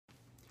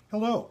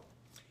Hello.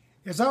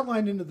 As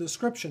outlined in the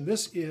description,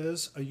 this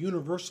is a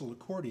Universal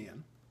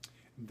Accordion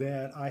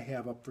that I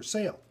have up for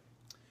sale.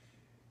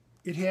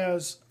 It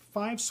has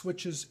 5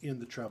 switches in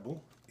the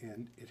treble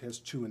and it has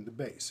 2 in the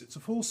bass. It's a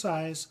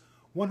full-size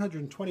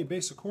 120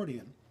 bass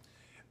accordion,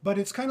 but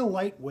it's kind of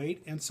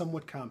lightweight and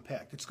somewhat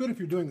compact. It's good if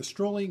you're doing a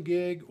strolling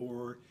gig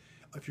or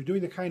if you're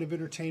doing the kind of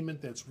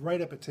entertainment that's right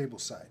up at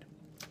tableside.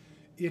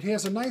 It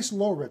has a nice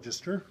low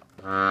register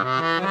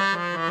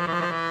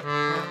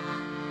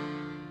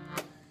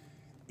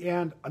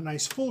and a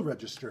nice full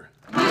register.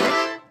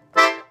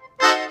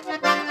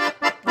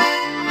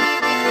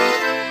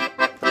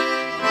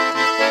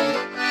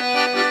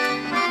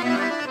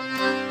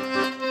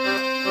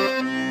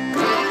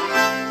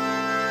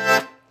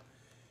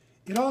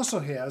 It also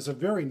has a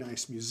very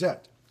nice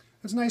musette.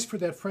 It's nice for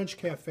that French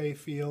cafe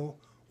feel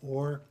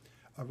or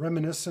a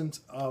reminiscent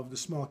of the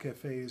small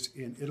cafes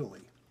in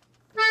Italy.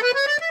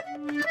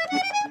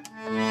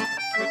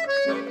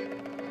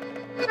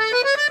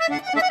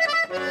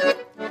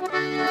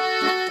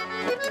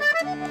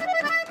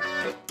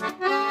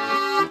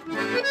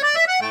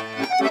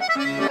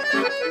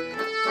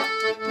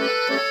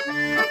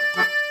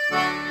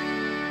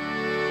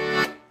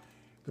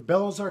 The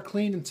bellows are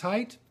clean and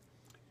tight.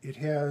 It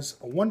has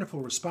a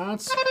wonderful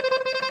response,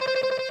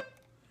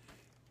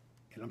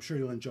 and I'm sure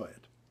you'll enjoy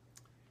it.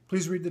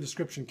 Please read the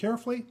description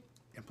carefully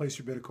and place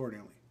your bid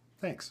accordingly.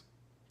 Thanks.